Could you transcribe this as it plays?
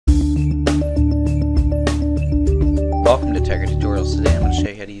Welcome to Tiger Tutorials. Today I'm going to show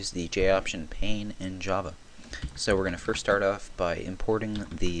you how to use the JOptionPane in Java. So we're going to first start off by importing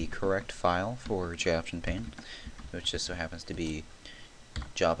the correct file for JOptionPane, which just so happens to be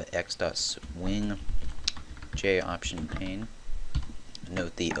javax.swing.JOptionPane.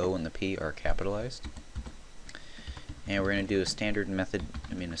 Note the O and the P are capitalized. And we're going to do a standard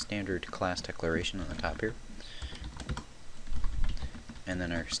a standard class declaration on the top here. And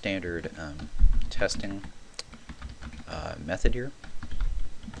then our standard testing method here.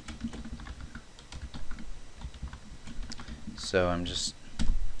 So I'm just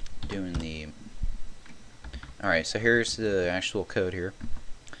doing the... Alright, so here's the actual code here,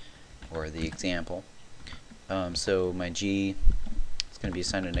 or the example. So my G is going to be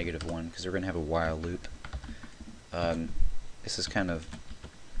assigned a -1 because we're going to have a while loop. This is kind of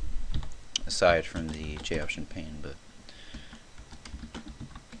aside from the JOptionPane, but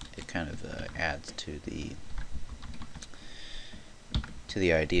it kind of adds to the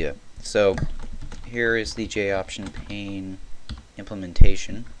idea. So here is the JOptionPane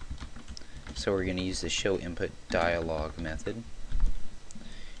implementation. So we're going to use the showInputDialog method,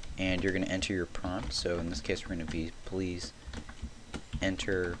 and you're going to enter your prompt. So in this case we're going to be please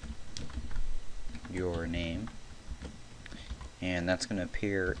enter your name, and that's going to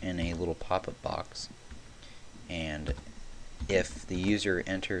appear in a little pop-up box. And if the user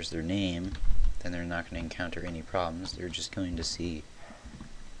enters their name, then they're not going to encounter any problems. They're just going to see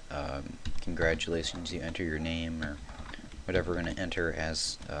congratulations, you enter your name, or whatever we're going to enter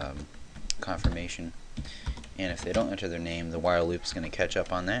as confirmation. And if they don't enter their name, the while loop is going to catch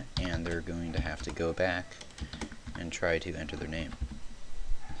up on that, and they're going to have to go back and try to enter their name.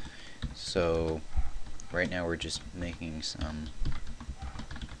 So right now we're just making some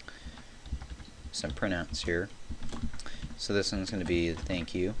printouts here. So this one's going to be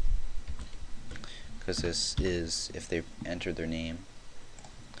thank you, because this is if they entered their name.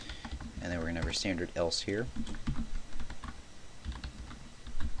 And then we're going to have our standard else here.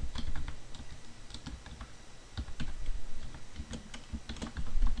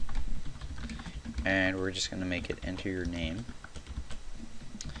 And we're just going to make it enter your name.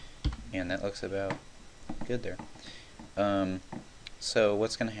 And that looks about good there. So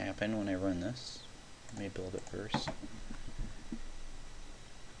what's going to happen when I run this? Let me build it first.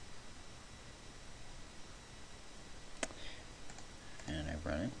 And I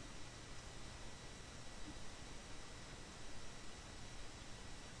run it.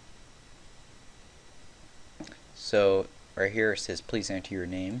 So right here it says please enter your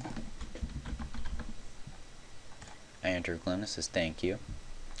name. I enter Glenn, it says thank you.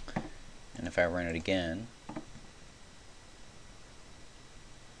 And if I run it again,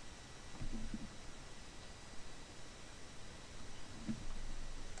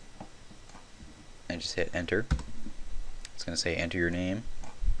 I just hit enter. It's going to say enter your name,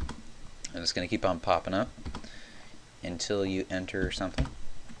 and it's going to keep on popping up until you enter something,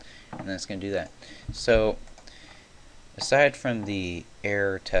 and then it's going to do that. So aside from the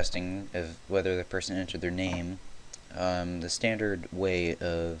error testing of whether the person entered their name, the standard way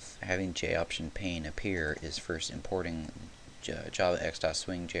of having JOptionPane appear is first importing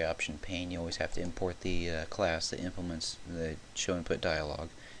javax.swing.JOptionPane. You always have to import the class that implements the showInputDialog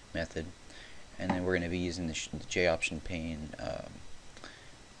method, and then we're going to be using the JOptionPane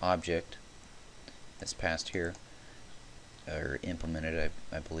object that's passed here, or implemented,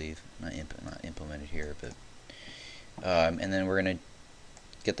 I believe, not implemented here, but and then we're going to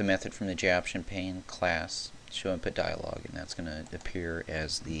get the method from the JOptionPane class, showInputDialog, and that's going to appear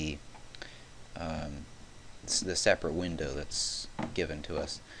as the separate window that's given to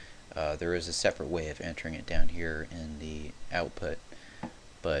us. There is a separate way of entering it down here in the output,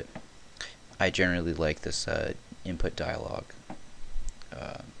 but I generally like this input dialog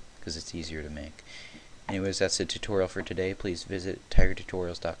because it's easier to make. Anyways, that's the tutorial for today. Please visit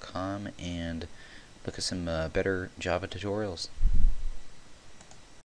tigertutorials.com and look at some better Java tutorials.